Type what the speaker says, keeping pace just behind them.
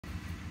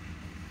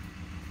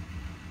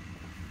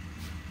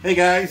Hey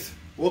guys,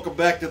 welcome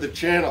back to the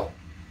channel.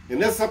 In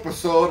this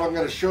episode I'm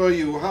going to show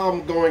you how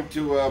I'm going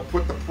to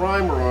put the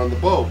primer on the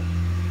boat,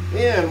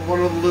 and one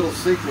of the little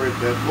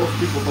secrets that most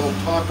people don't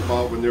talk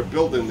about when they're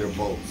building their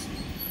boats.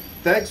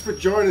 Thanks for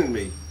joining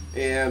me,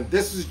 and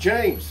this is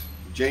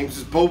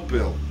James's Boat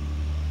Build.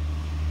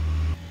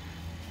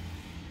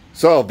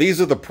 So these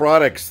are the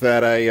products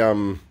that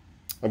I'm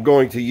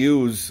going to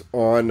use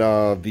on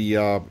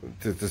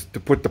to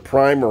put the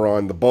primer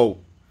on the boat.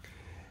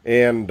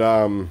 And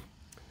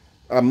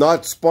I'm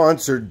not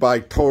sponsored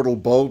by Total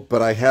Boat,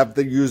 but I have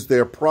used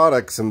their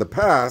products in the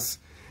past,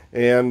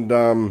 and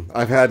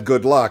I've had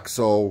good luck,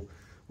 so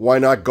why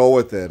not go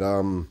with it?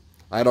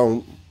 I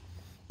don't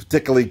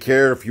particularly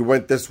care if you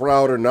went this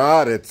route or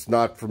not. It's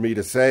not for me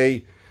to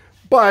say,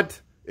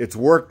 but it's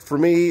worked for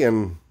me,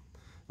 and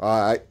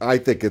I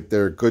think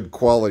they're a good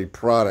quality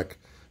product.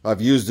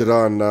 I've used it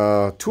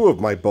on 2 of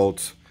my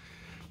boats.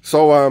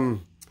 So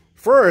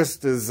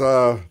first is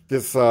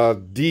this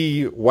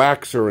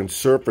de-waxer and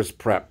surface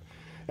prep.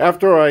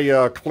 After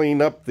I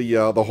clean up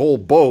the whole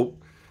boat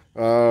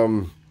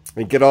and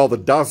get all the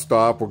dust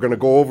off, we're going to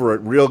go over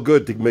it real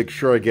good to make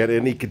sure I get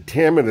any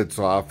contaminants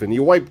off. And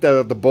you wipe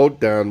the boat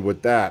down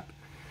with that.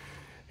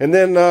 And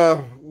then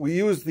we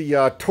use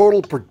the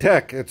Total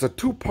Protect. It's a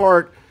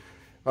 2-part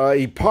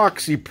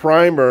epoxy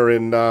primer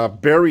and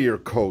barrier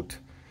coat.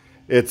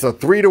 It's a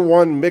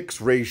 3-to-1 mix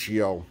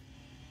ratio.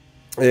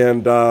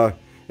 And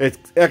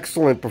it's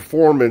excellent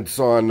performance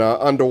on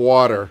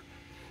underwater.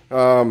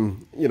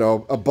 You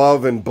know,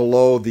 above and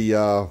below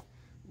the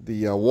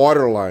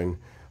water line.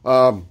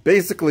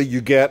 Basically, you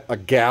get a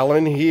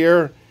gallon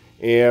here,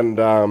 and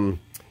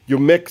you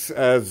mix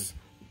as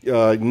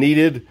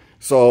needed.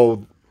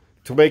 So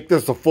to make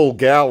this a full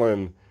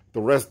gallon,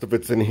 the rest of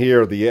it's in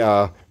here,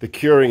 the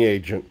curing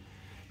agent.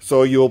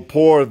 So you'll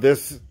pour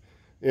this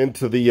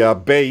into the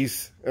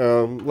base.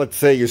 Let's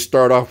say you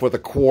start off with a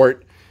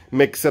quart,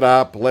 mix it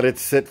up, let it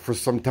sit for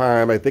some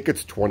time. I think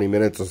it's 20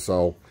 minutes or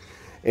so.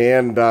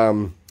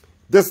 And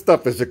this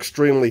stuff is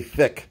extremely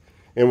thick.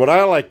 And what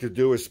I like to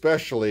do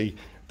especially,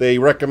 they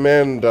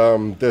recommend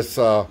this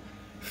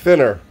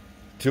thinner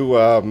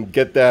to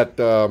get that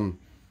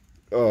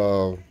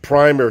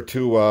primer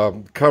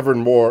to cover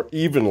more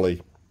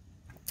evenly.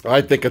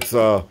 I think it's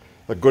a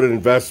good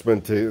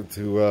investment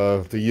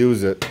to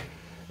use it.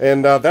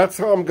 And that's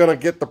how I'm going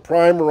to get the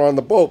primer on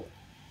the boat.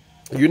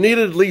 You need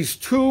at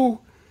least 2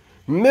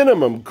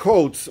 minimum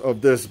coats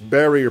of this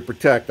barrier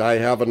protect. I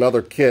have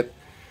another kit,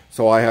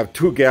 so I have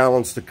 2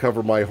 gallons to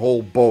cover my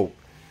whole boat.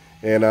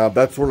 And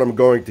that's what I'm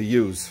going to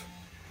use.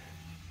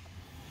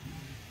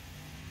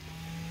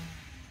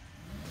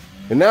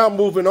 And now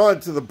moving on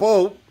to the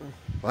boat,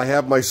 I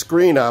have my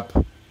screen up,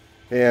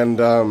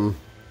 and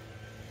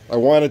I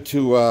wanted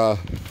to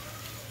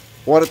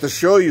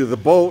show you the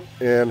boat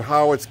and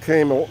how it's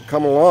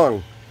come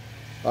along.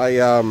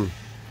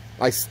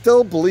 I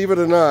still, believe it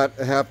or not,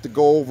 have to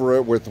go over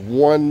it with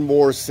 1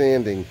 more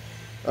sanding.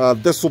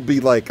 This will be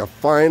like a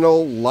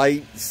final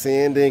light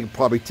sanding. It'll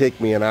probably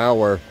take me an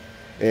hour,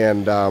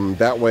 and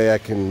that way I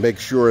can make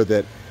sure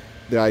that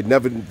I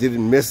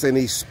didn't miss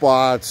any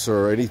spots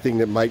or anything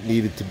that might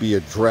needed to be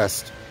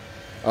addressed.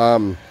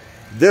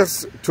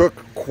 This took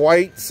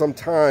quite some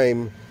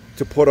time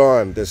to put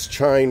on, this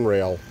chine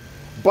rail,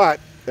 but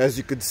as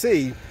you can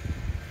see,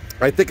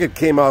 I think it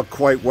came out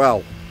quite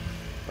well.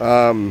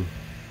 I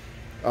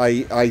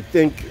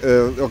think,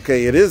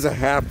 okay, it is a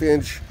 1/2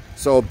 inch.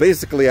 So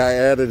basically I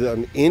added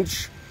 1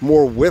 inch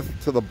more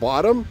width to the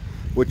bottom,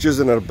 which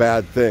isn't a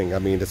bad thing. I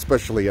mean,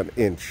 especially 1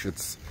 inch.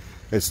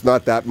 It's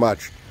not that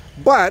much.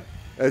 But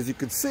as you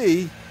can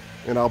see,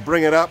 and I'll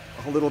bring it up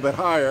a little bit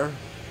higher,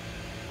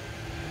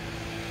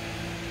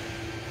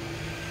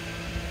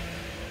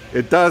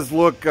 it does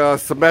look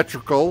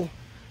symmetrical,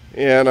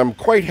 and I'm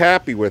quite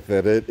happy with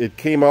it. It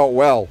came out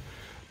well.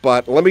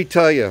 But let me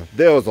tell you,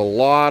 there was a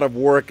lot of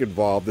work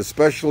involved,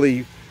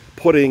 especially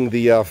putting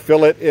the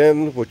fillet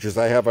in, which is,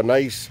 I have a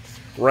nice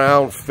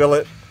round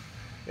fillet,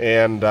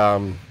 and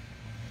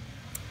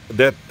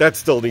that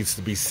still needs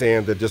to be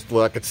sanded. Just,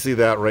 well, I can see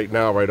that right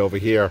now, right over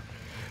here.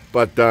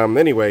 But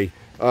anyway,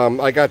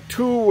 I got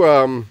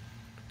two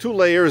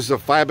layers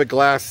of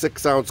fiberglass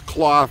 6-ounce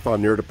cloth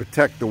on there to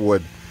protect the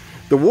wood.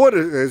 The wood,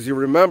 as you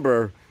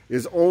remember,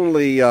 is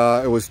only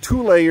it was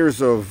 2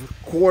 layers of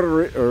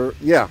quarter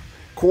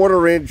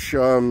inch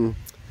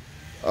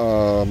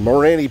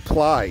Marani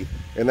ply,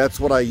 and that's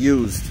what I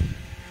used.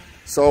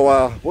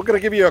 So we're going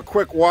to give you a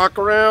quick walk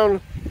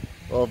around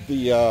of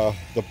the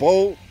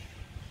boat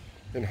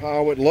and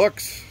how it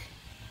looks,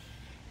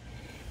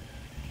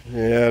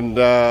 and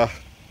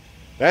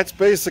that's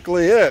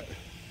basically it.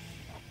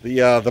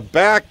 The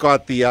back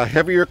got the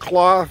heavier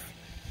cloth,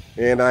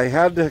 and I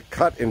had to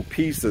cut in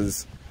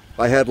pieces.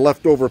 I had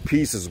leftover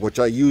pieces, which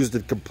I used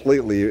it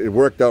completely. It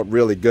worked out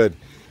really good.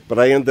 But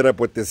I ended up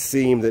with this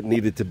seam that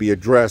needed to be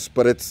addressed,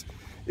 but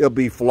it'll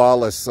be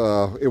flawless.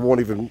 It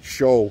won't even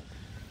show,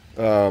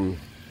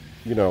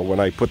 you know, when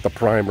I put the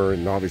primer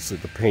and obviously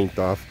the paint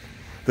off.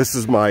 This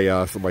is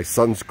my for my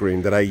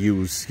sunscreen that I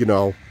use, you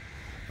know.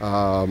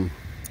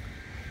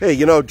 Hey,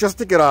 you know, just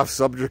to get off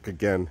subject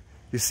again,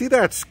 you see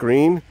that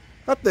screen?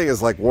 That thing is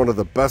like one of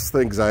the best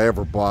things I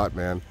ever bought,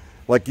 man.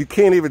 Like, you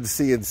can't even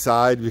see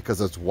inside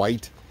because it's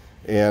white.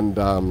 And,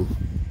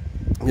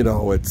 you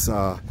know, it's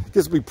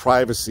gives me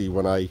privacy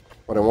when I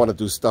want to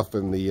do stuff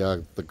in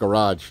the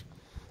garage.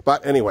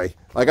 But anyway,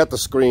 I got the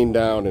screen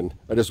down, and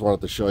I just wanted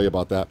to show you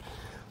about that.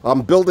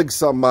 I'm building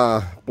some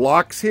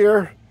blocks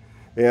here,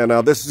 and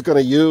this is going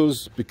to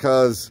use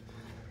because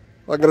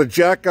I'm going to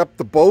jack up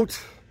the boat,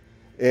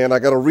 and I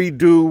got to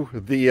redo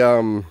the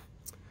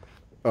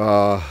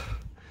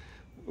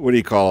what do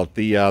you call it?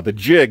 The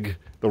jig,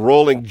 the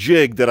rolling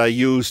jig that I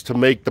use to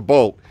make the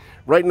boat.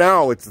 Right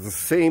now, it's the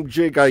same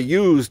jig I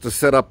use to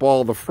set up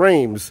all the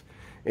frames,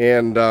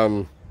 and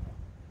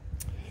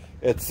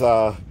it's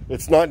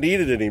not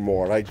needed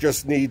anymore. I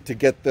just need to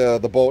get the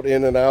boat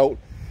in and out,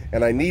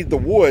 and I need the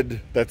wood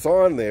that's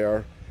on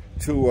there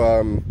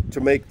to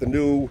make the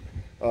new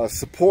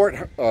support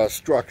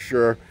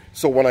structure.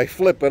 So when I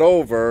flip it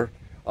over,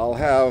 I'll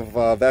have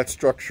that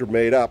structure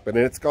made up, and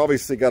it's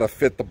obviously got to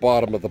fit the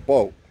bottom of the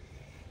boat.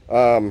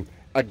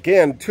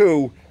 Again,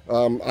 too,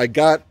 I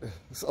got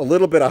a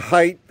little bit of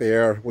height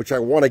there, which I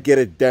want to get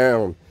it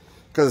down,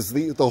 because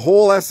the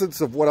whole essence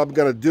of what I'm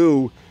going to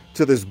do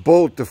to this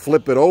boat to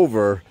flip it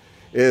over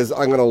is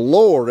I'm going to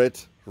lower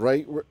it,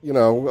 right, you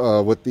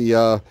know, with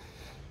the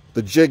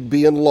jig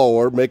being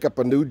lower, make up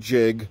a new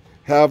jig,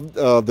 have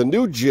the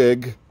new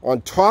jig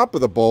on top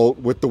of the boat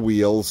with the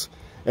wheels,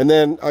 and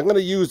then I'm going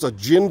to use a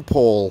gin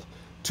pole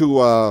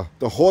to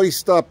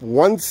hoist up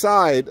one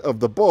side of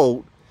the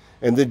boat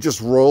and then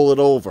just roll it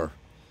over.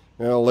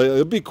 You know,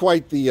 it'll be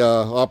quite the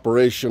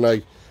operation.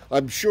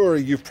 I'm sure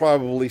you've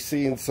probably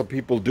seen some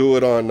people do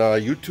it on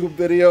YouTube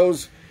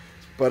videos,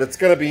 but it's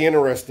going to be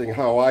interesting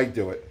how I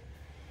do it.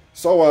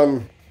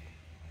 So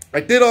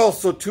I did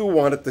also too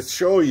wanted to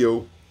show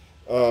you,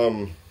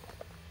 I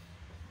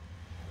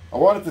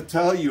wanted to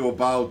tell you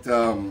about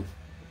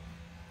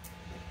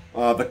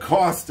the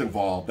cost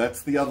involved.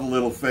 That's the other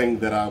little thing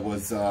that I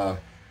was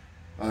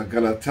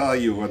going to tell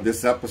you on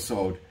this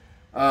episode.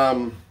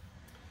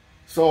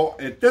 So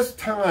at this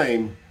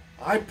time,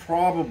 I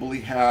probably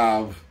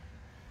have,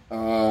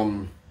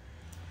 I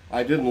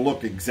didn't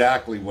look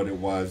exactly what it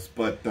was,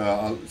 but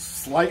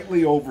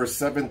slightly over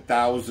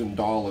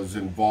 $7,000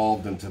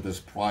 involved into this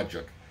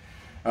project.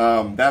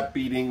 That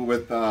beating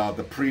with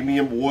the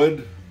premium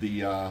wood,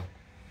 the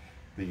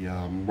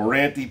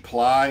Meranti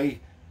ply,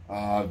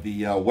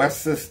 the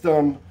West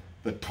system,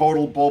 the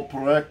total bolt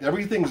project,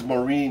 everything's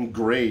marine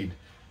grade.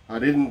 I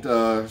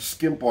didn't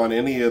skimp on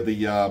any of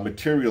the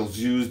materials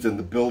used in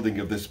the building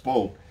of this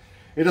boat.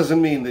 It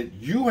doesn't mean that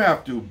you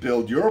have to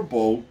build your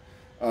boat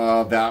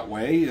that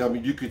way. I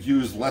mean, you could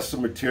use lesser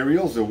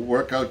materials and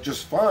work out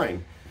just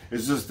fine.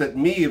 It's just that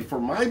me, and for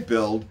my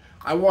build,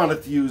 I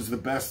wanted to use the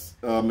best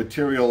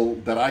material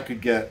that I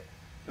could get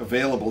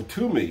available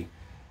to me.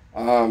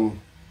 And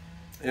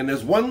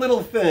there's one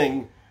little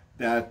thing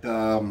that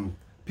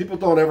people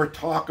don't ever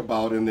talk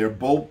about in their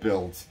boat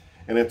builds,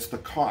 and it's the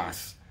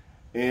cost.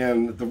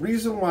 And the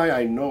reason why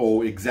I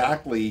know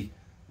exactly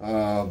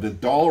the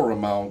dollar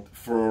amount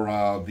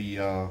for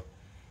the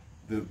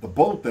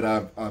boat that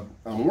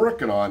I'm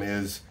working on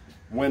is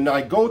when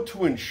I go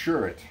to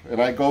insure it,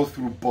 and I go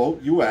through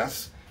Boat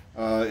US.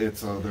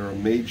 They're a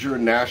major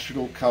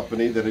national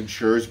company that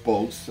insures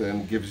boats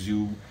and gives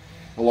you,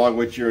 along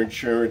with your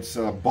insurance,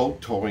 boat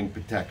towing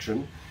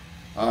protection.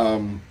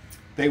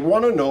 They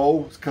want to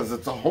know, because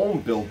it's a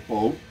home-built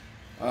boat,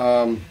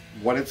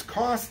 what its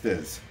cost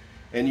is.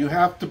 And you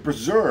have to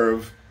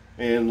preserve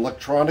and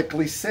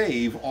electronically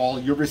save all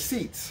your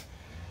receipts.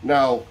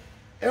 Now,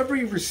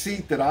 every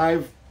receipt that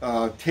I've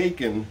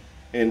taken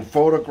and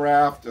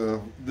photographed,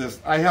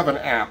 I have an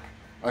app,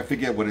 I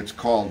forget what it's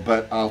called,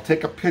 but I'll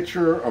take a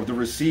picture of the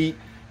receipt,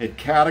 it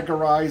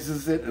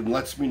categorizes it and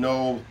lets me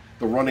know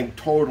the running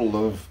total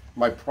of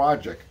my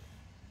project.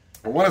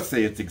 I want to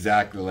say it's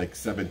exactly like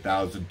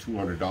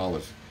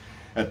 $7,200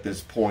 at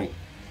this point.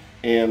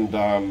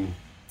 And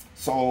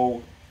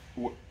so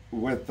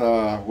with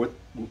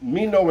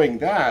me knowing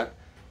that,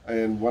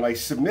 and when I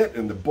submit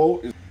and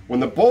when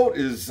the boat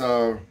is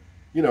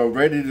you know,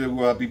 ready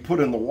to be put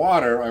in the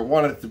water, I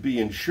want it to be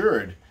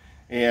insured.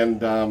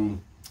 And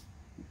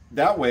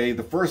that way,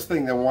 the first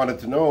thing I wanted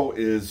to know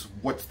is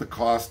what's the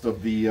cost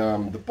of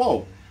the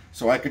boat,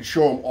 so I could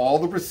show them all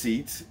the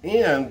receipts.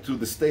 And to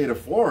the state of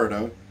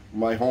Florida,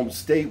 my home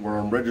state where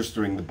I'm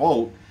registering the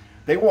boat,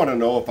 they want to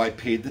know if I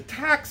paid the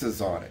taxes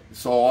on it.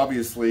 So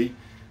obviously,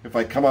 if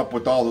I come up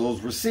with all of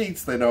those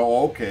receipts, they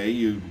know, okay,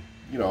 you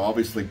know,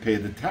 obviously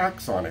paid the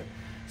tax on it.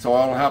 So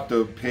I don't have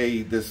to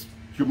pay this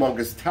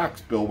humongous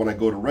tax bill when I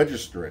go to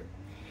register it.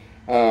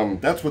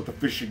 That's what the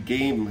Fish and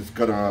Game is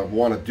going to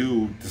want to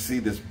do to see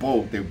this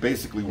boat. They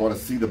basically want to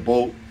see the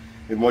boat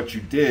and what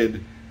you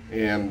did,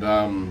 and,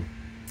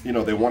 you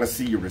know, they want to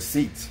see your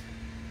receipts.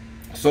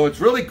 So it's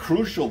really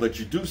crucial that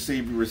you do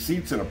save your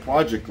receipts in a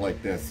project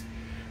like this.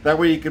 That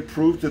way you can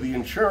prove to the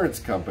insurance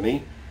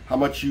company how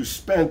much you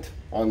spent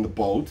on the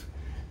boat,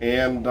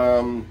 and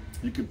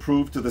you can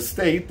prove to the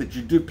state that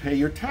you do pay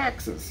your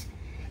taxes.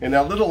 And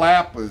that little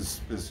app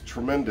is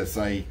tremendous.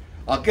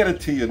 I'll get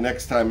it to you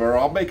next time, or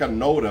I'll make a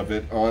note of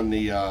it on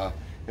the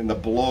in the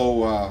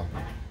below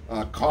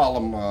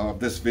column of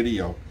this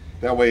video.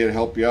 That way it'll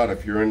help you out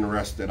if you're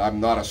interested. I'm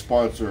not a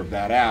sponsor of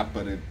that app,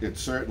 but it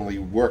certainly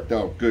worked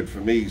out good for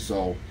me.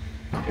 So,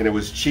 and it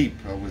was cheap.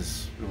 It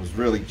was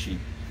really cheap.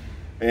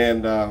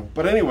 And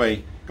but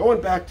anyway,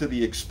 going back to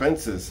the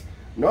expenses,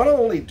 not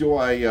only do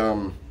I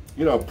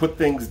you know, put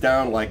things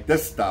down like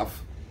this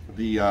stuff,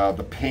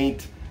 the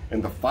paint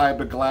and the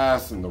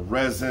fiberglass and the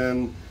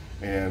resin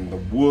and the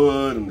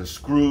wood and the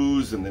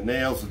screws and the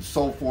nails and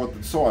so forth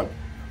and so on.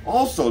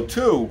 Also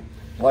too,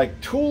 like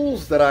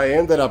tools that I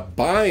ended up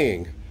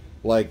buying,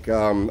 like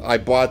I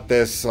bought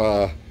this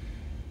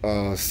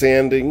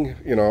sanding,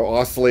 you know,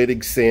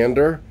 oscillating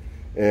sander,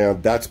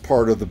 and that's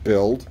part of the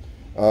build.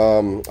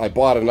 I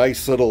bought a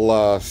nice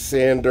little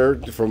sander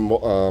from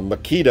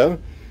Makita.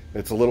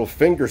 It's a little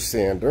finger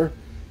sander,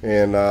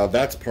 and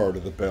that's part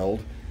of the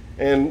build.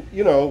 And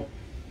you know,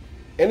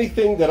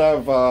 anything that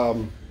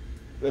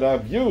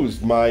I've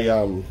used, my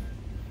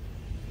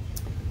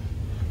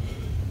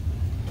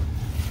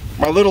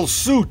my little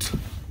suit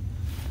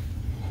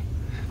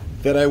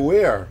that I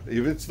wear,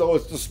 even though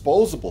it's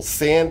disposable,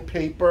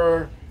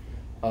 sandpaper,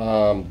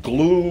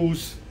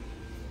 glues,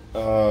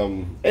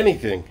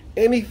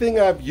 anything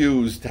I've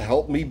used to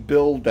help me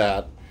build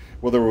that,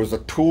 whether it was a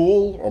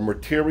tool or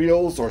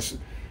materials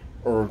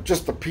or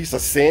just a piece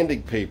of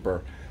sanding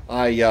paper,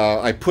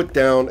 I put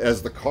down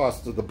as the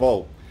cost of the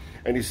boat.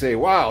 And you say,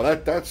 wow,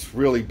 that's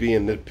really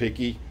being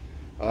nitpicky.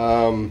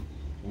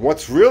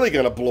 What's really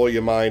going to blow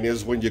your mind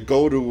is when you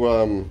go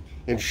to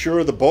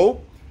insure the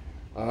boat.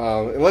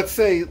 And let's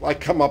say I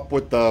come up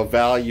with the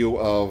value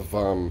of,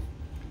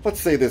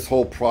 let's say this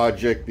whole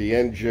project, the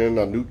engine,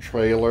 a new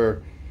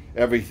trailer,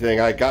 everything,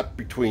 I got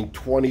between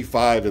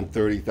 $25,000 and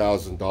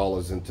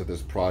 $30,000 into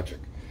this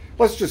project.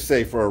 Let's just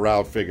say for a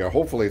round figure.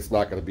 Hopefully it's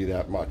not going to be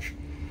that much.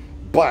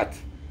 But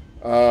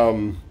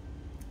and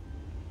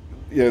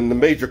the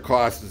major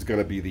cost is going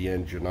to be the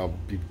engine. I'll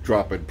be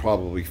dropping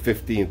probably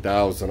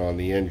 $15,000 on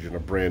the engine, a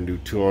brand new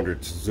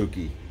 200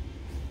 Suzuki.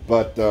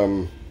 But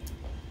they'll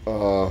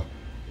all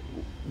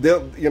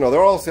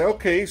say,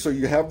 okay, so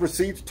you have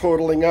receipts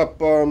totaling up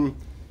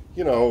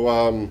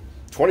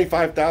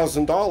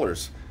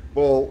 $25,000.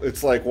 Well,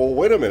 it's like, well,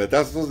 wait a minute,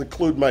 that doesn't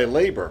include my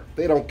labor.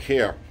 They don't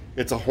care.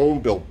 It's a home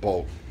built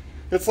boat.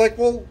 It's like,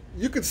 well,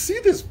 you could see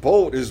this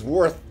boat is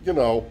worth, you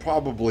know,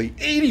 probably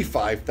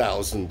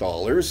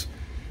 $85,000.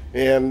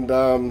 And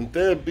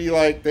they'd be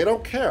like, they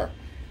don't care.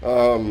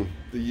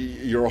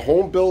 You're a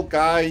home built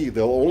guy.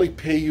 They'll only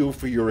pay you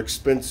for your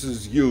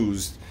expenses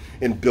used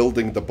in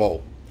building the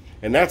boat.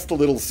 And that's the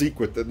little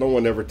secret that no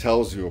one ever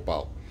tells you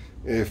about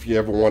if you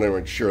ever want to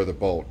insure the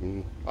boat.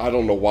 And I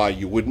don't know why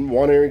you wouldn't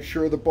want to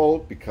insure the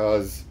boat,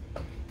 because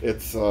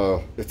it's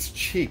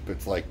cheap.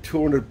 It's like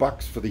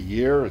 $200 for the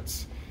year.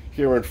 It's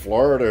here in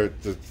Florida.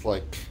 It's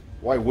like,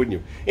 why wouldn't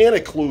you? And it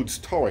includes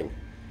towing.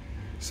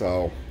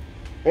 So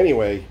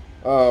anyway,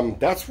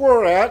 that's where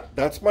we're at.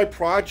 That's my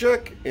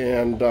project,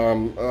 and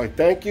I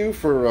thank you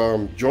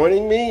for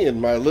joining me in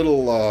my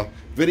little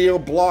video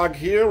blog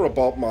here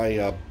about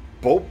my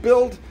boat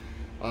build.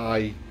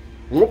 I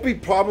won't be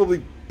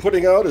probably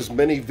putting out as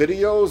many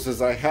videos as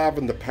I have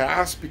in the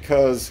past,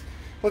 because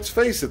let's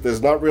face it,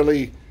 there's not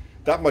really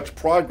that much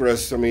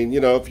progress. I mean, you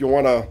know, if you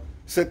want to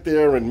sit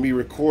there and me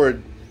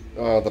record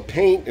the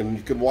paint and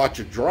you can watch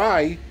it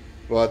dry,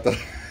 but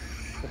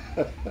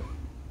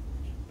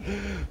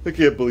I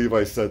can't believe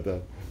I said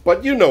that.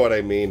 But you know what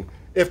I mean.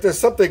 If there's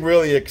something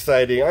really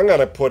exciting, I'm going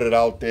to put it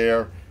out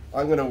there.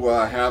 I'm going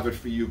to have it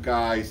for you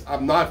guys.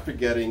 I'm not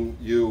forgetting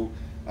you.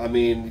 I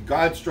mean,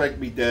 God strike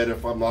me dead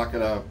if I'm not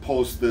going to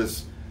post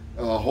this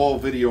whole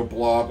video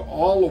blog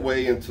all the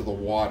way into the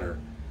water.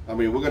 I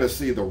mean, we're going to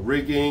see the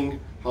rigging,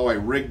 how I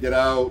rigged it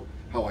out,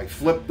 how I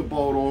flipped the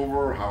boat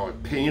over, how I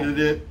painted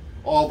it,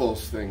 all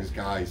those things,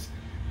 guys.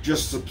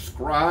 Just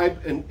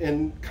subscribe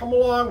and come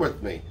along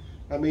with me.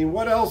 I mean,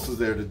 what else is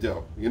there to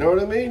do? You know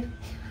what I mean?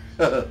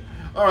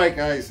 All right,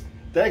 guys.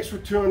 Thanks for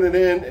tuning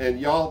in,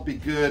 and y'all be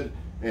good.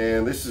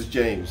 And this is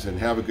James, and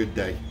have a good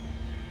day.